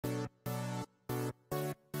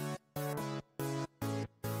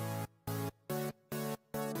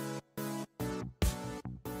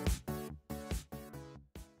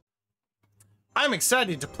I'm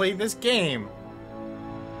excited to play this game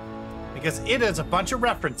because it has a bunch of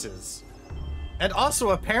references. And also,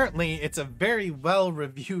 apparently, it's a very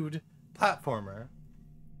well-reviewed platformer.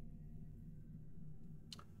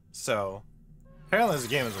 So, apparently this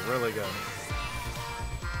game is really good.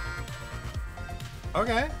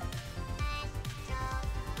 Okay.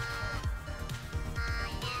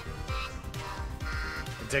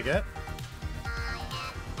 Dig it.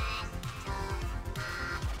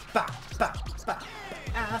 Ba, ba, ba,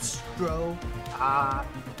 Astro Bot.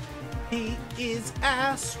 He is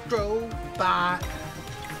Astro Bot.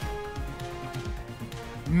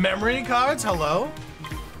 Memory cards, hello?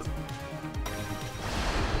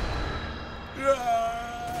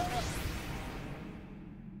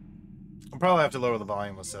 I'll probably have to lower the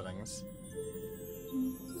volume with settings.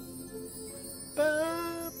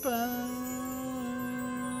 Ba, ba.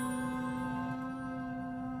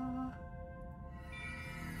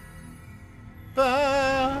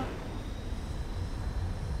 Ba.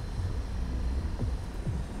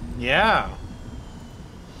 Yeah.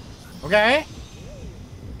 Okay.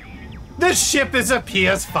 This ship is a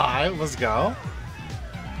PS5. Let's go.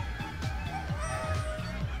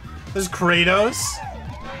 There's Kratos.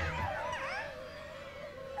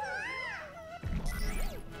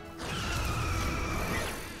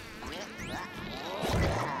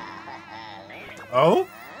 Oh?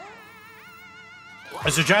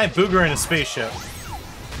 There's a giant booger in a spaceship.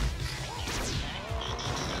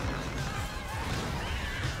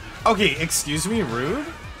 Okay, excuse me, rude?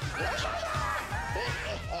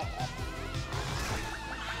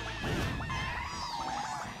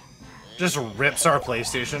 Just rips our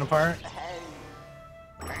PlayStation apart.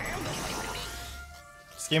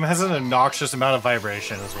 This game has an obnoxious amount of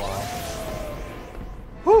vibration as well.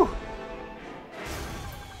 Whew.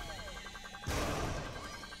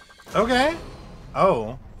 Okay.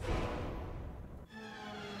 Oh.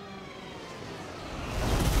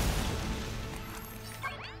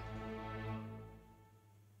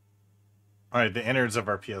 Alright, the innards of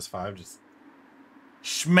our PS5 just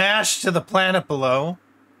smashed to the planet below.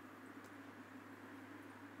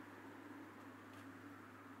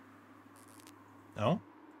 Oh?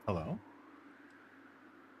 Hello?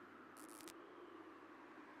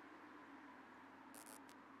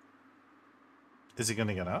 Is he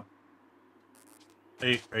gonna get up?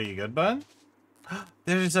 Are you good, bud?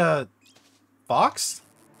 There's a fox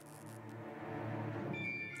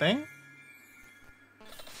thing?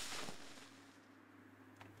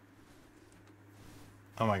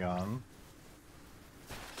 Oh my god.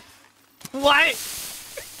 What?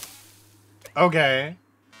 Okay.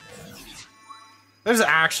 There's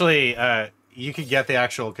actually, you could get the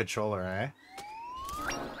actual controller, eh?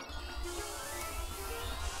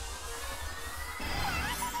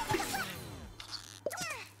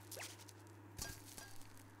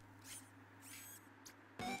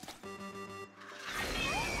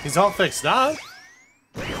 He's all fixed up.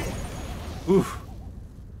 Oof.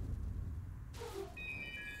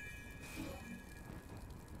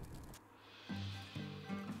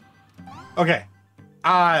 Okay.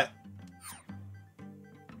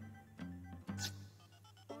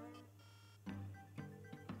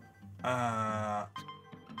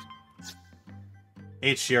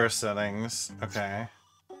 HDR settings. Okay.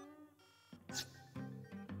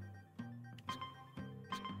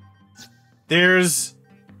 There's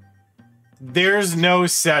no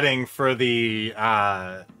setting for the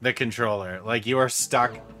controller. Like, you are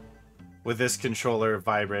stuck with this controller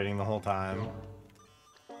vibrating the whole time.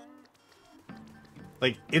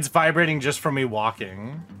 Like, it's vibrating just from me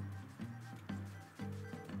walking.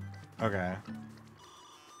 Okay.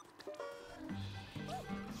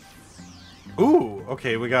 Ooh,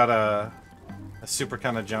 okay, we got a super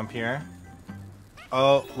kind of jump here.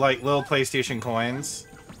 Oh, like little PlayStation coins.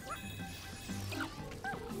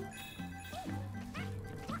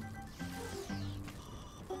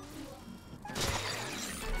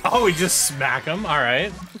 Oh, we just smack him. All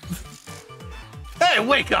right. Hey,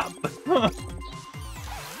 wake up!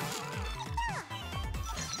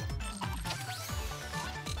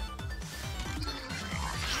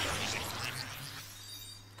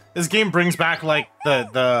 This game brings back like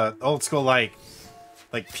the old school like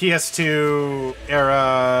PS2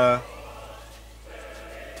 era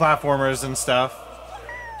platformers and stuff,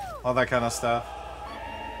 all that kind of stuff.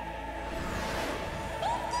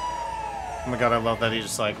 Oh my god, I love that he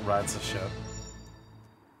just like rides the ship.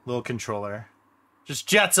 Little controller. Just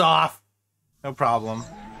jets off. No problem.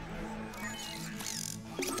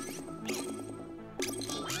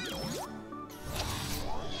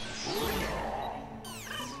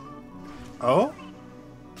 Oh?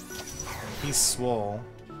 He's swole.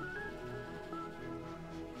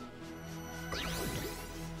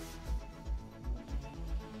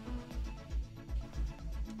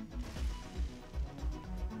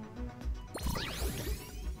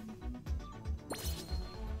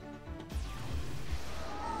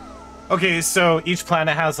 Okay, so each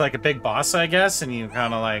planet has like a big boss, I guess, and you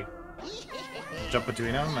kind of like jump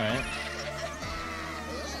between them, right?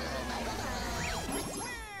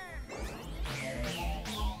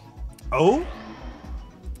 Oh?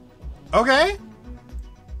 Okay.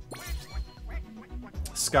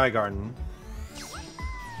 Sky Garden.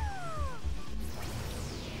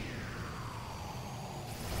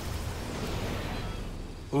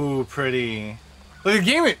 Ooh, pretty. Well,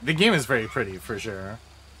 the game is very pretty for sure.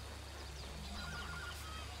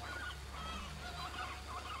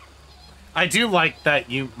 I do like that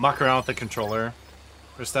you muck around with the controller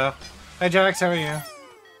for stuff. Hi Jax, how are you? Oh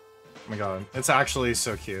my god, it's actually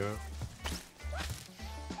so cute.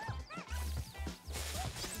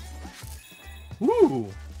 Woo!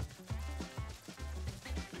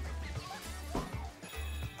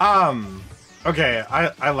 Okay,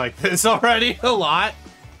 I like this already a lot.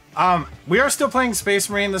 We are still playing Space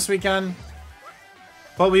Marine this weekend,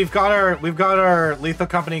 but we've got our Lethal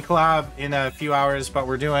Company collab in a few hours. But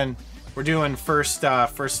we're doing first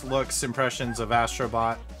looks impressions of Astro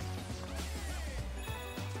Bot.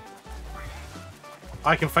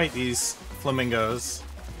 I can fight these flamingos.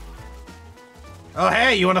 Oh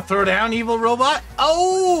hey, you want to throw down, evil robot?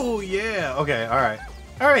 Oh yeah. Okay, all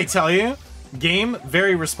right. Tell you, game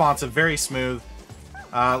very responsive, very smooth.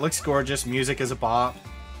 Looks gorgeous. Music is a bop.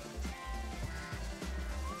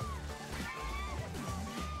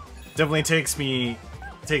 Definitely takes me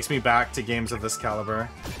back to games of this caliber.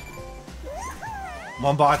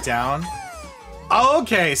 One bot down. Oh,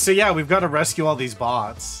 okay, so yeah, we've got to rescue all these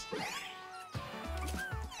bots.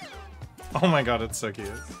 Oh my god, it's so cute.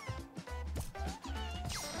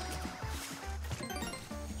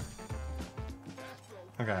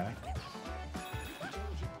 Okay.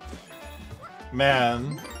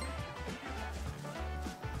 Man.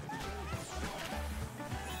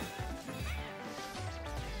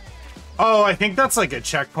 Oh, I think that's like a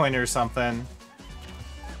checkpoint or something.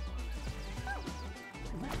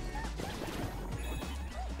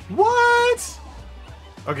 What?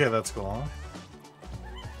 Okay, that's cool.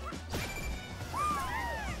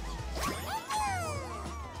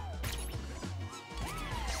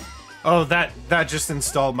 Oh, that just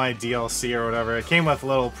installed my DLC or whatever. It came with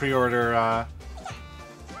little pre-order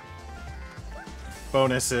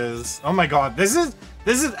bonuses. Oh my god, this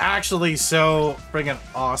is actually so friggin'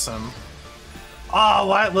 awesome. Oh,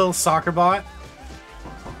 what little soccer bot?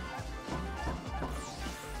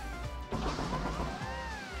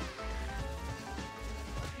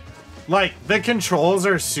 Like, the controls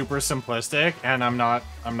are super simplistic, and I'm not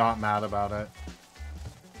mad about it.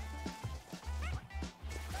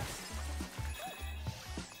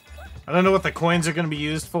 I don't know what the coins are going to be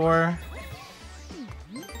used for.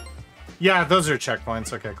 Yeah, those are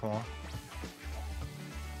checkpoints. Okay, cool.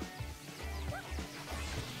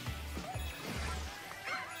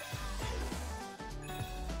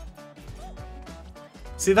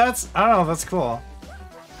 See, I don't know, that's cool.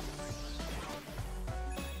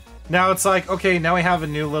 Now it's like, okay, now we have a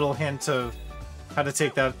new little hint of how to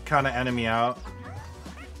take that kind of enemy out.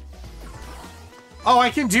 Oh,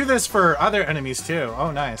 I can do this for other enemies too.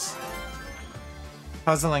 Oh, nice.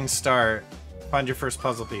 Puzzling start. Find your first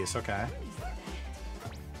puzzle piece. Okay.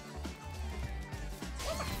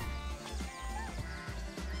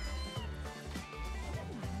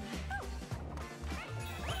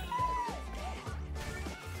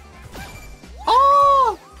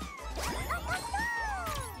 Oh!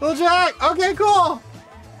 Little Jack! Okay, cool!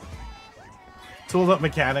 Tooled up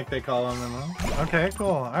mechanic, they call him. Okay, cool.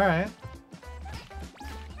 Alright.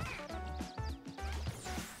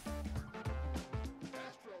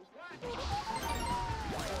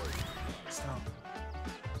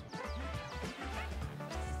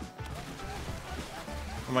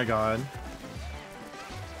 Oh my god.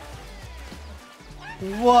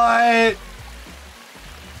 What?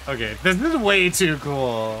 Okay, this is way too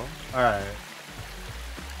cool. Alright.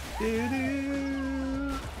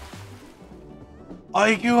 Oh,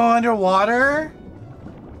 you can go underwater?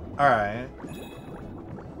 Alright.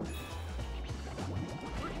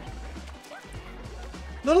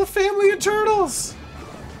 Little family of turtles!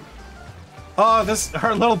 Oh,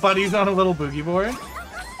 our little buddy's on a little boogie board.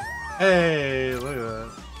 Hey, look at that.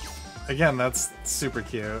 Again, that's super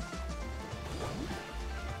cute.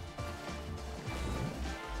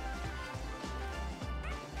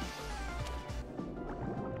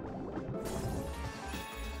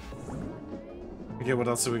 Okay, what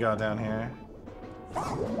else do we got down here?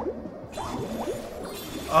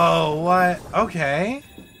 Oh, what? Okay.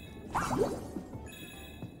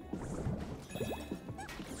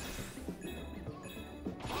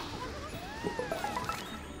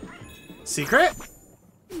 Secret?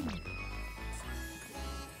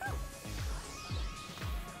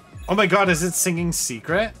 Oh my god, is it singing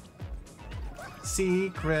Secret?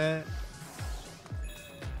 Secret.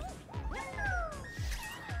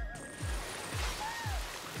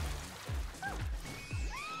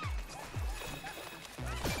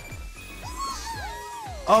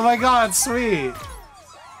 Oh my god, sweet.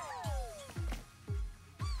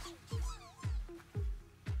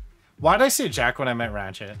 Why did I say Jack when I meant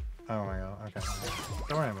Ratchet? Oh my god, okay.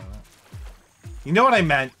 Don't worry about it. You know what I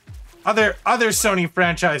meant. Other Sony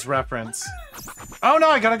franchise reference. Oh no,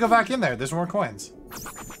 I gotta go back in there. There's more coins.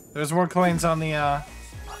 There's more coins on the,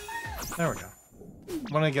 There we go.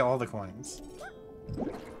 I wanna get all the coins.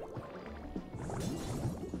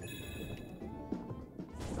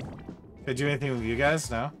 Could I do anything with you guys?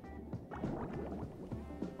 No?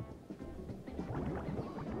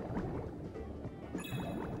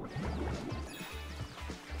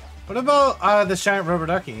 What about, this giant rubber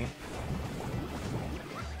ducky?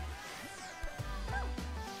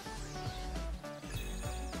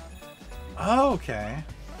 Oh, okay.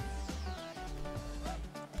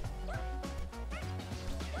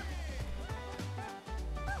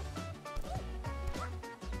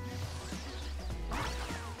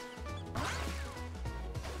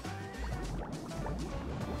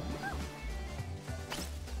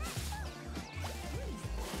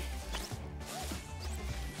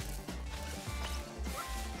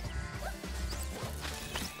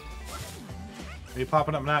 Are you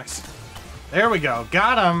popping up next? There we go.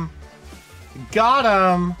 Got him. Got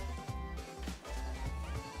him.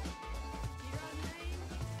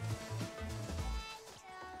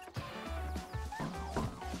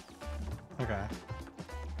 Okay.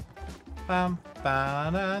 Bam, ba,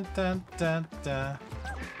 da, da, da, da.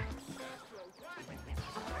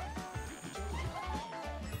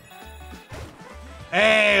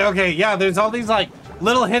 Hey, okay, yeah, there's all these like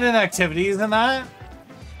little hidden activities in that.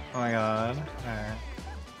 Oh my god. Alright.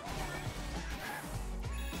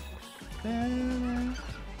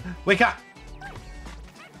 Wake up!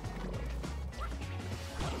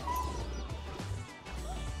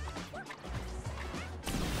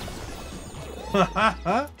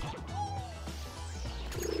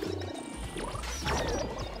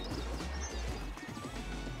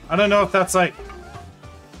 I don't know if that's like...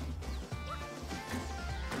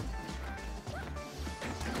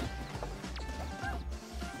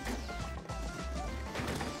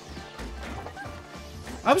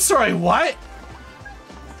 I'm sorry, what?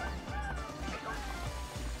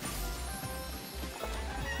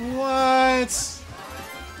 What?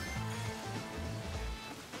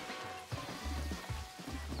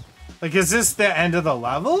 Like, is this the end of the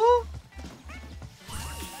level?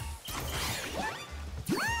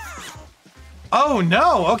 Oh,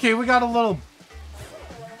 no. Okay, we got a little...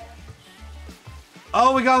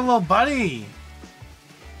 Oh, we got a little buddy.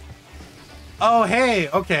 Oh, hey.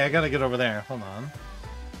 Okay, I gotta get over there. Hold on.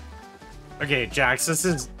 Okay, Jax, this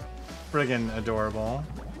is friggin' adorable.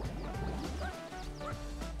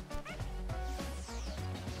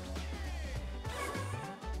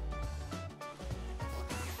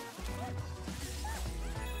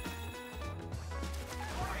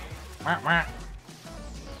 Wah, wah.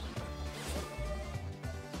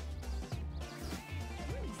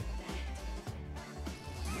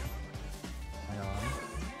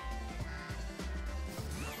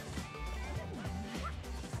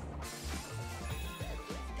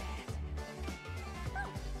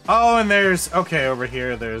 Oh, and there's... Okay, over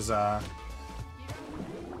here, there's, Okay.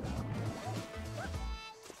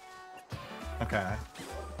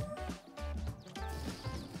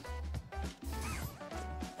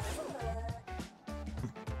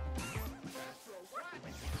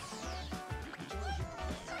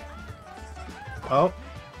 Oh.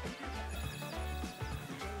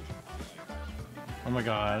 Oh my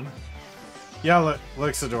god. Yeah,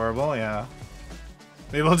 looks adorable, yeah.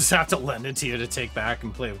 Maybe we'll just have to lend it to you to take back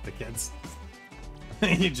and play with the kids.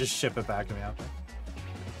 You just ship it back to me after.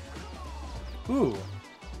 Ooh.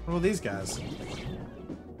 What are these guys?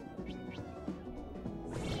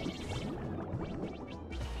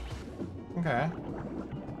 Okay.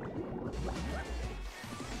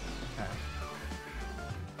 Okay.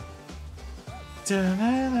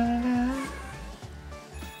 Da-na-na-na.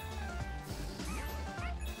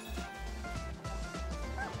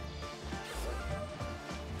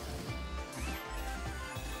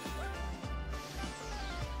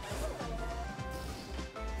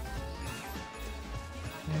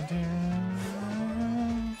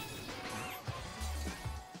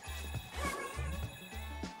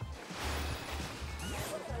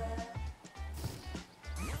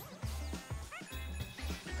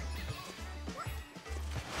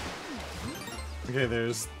 Okay,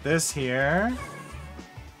 there's this here.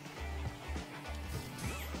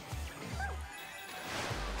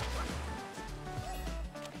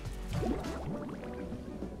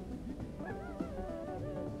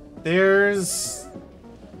 There's...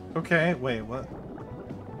 Okay, wait, what?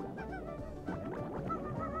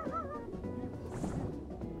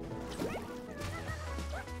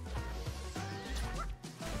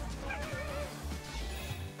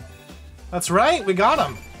 That's right, we got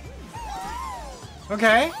him.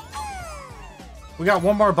 Okay. We got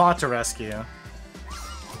one more bot to rescue.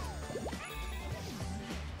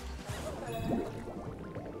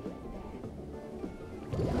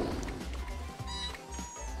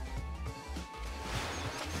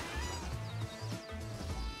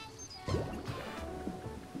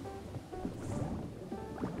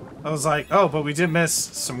 I was like, oh, but we did miss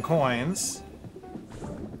some coins.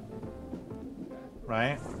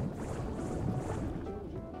 Right?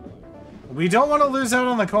 We don't want to lose out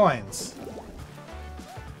on the coins.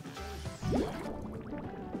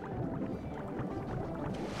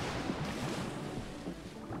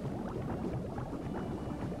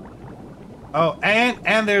 Oh,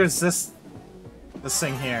 and there's this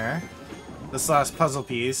thing here. This last puzzle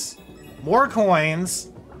piece. More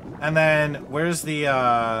coins. And then where's the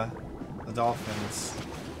dolphins?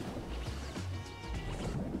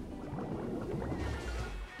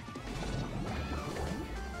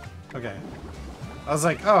 Okay. I was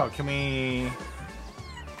like, oh, can we...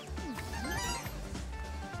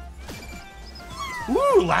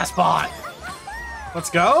 Woo! Last bot! Let's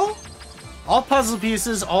go! All puzzle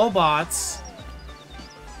pieces, all bots.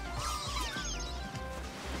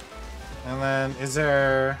 And then, is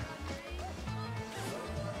there...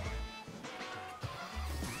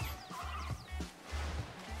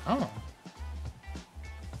 Oh.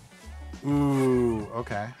 Ooh,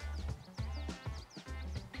 okay.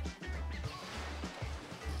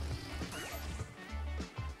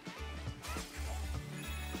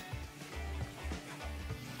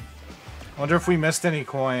 Wonder if we missed any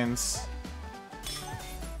coins.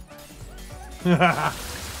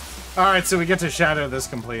 Alright, so we get to shadow this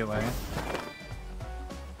completely.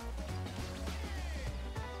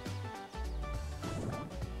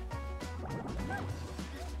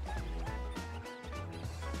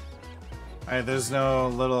 Alright, there's no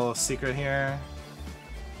little secret here.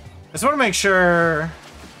 I just want to make sure...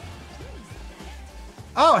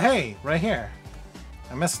 Oh, hey, right here.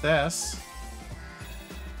 I missed this.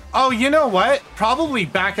 Oh, you know what? Probably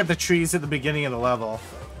back at the trees at the beginning of the level.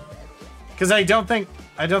 Because I don't think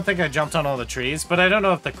I jumped on all the trees, but I don't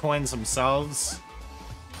know if the coins themselves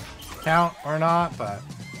count or not, but...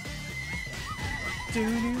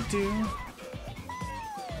 Do-do-do.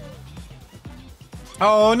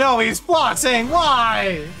 Oh no, he's plotting!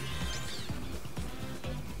 Why?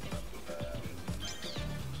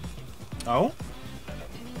 Oh?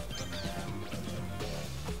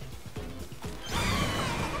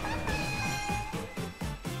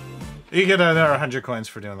 You get another 100 coins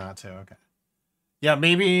for doing that too, okay. Yeah,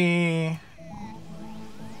 maybe...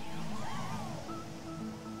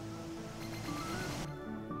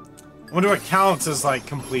 I wonder what counts as, like,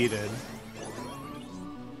 completed.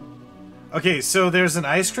 Okay, so there's an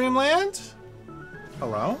ice cream land?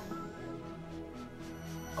 Hello?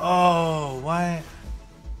 Oh, what?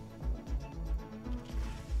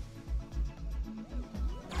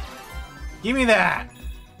 Give me that!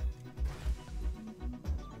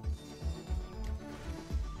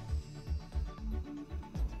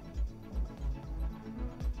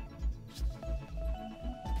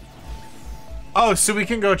 Oh, so we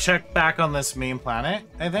can go check back on this main planet,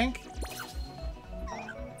 I think?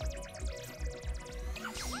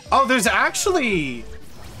 Oh, there's actually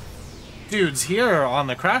dudes here on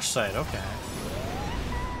the crash site, okay.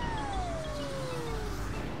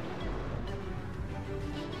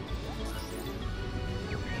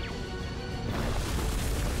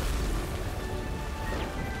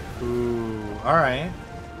 Ooh, alright.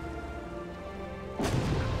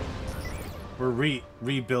 We're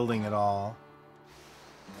rebuilding it all.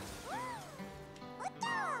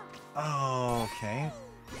 Oh, okay.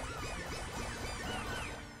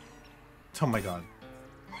 Oh my god.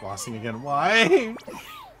 Flossing again. Why?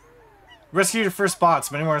 Rescue your first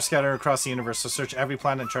bots. Many more are scattered across the universe, so search every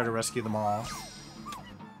planet and try to rescue them all.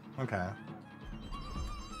 Okay.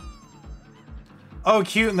 Oh,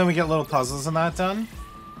 cute. And then we get little puzzles and that done.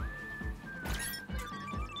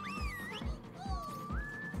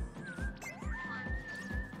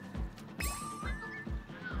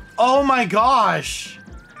 Oh my gosh!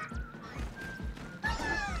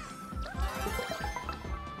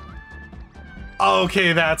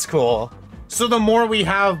 Okay, that's cool. So the more we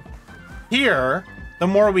have here, the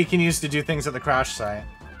more we can use to do things at the crash site.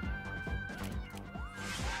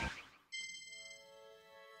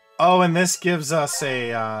 Oh, and this gives us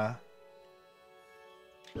a,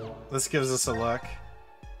 this gives us a look.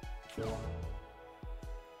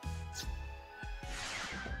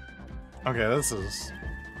 Okay, this is...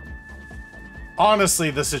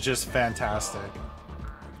 Honestly, this is just fantastic.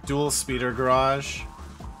 Dual speeder garage.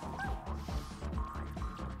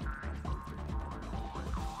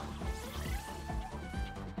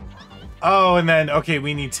 Oh, and then, okay,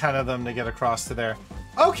 we need 10 of them to get across to there.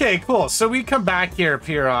 Okay, cool. So we come back here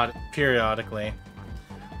periodically.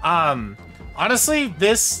 Honestly,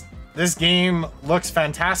 this game looks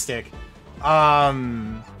fantastic.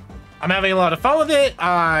 I'm having a lot of fun with it.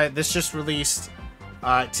 This just released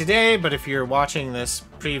today, but if you're watching this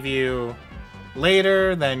preview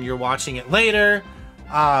later, then you're watching it later.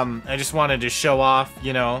 I just wanted to show off,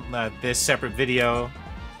 you know, this separate video.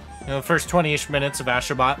 You know, the first 20-ish minutes of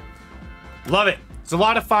Astro Bot. Love it. It's a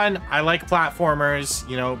lot of fun. I like platformers.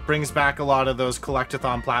 You know, brings back a lot of those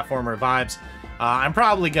collectathon platformer vibes. I'm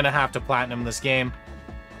probably gonna have to platinum this game.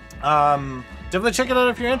 Definitely check it out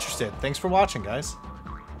if you're interested. Thanks for watching, guys.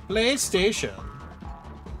 PlayStation.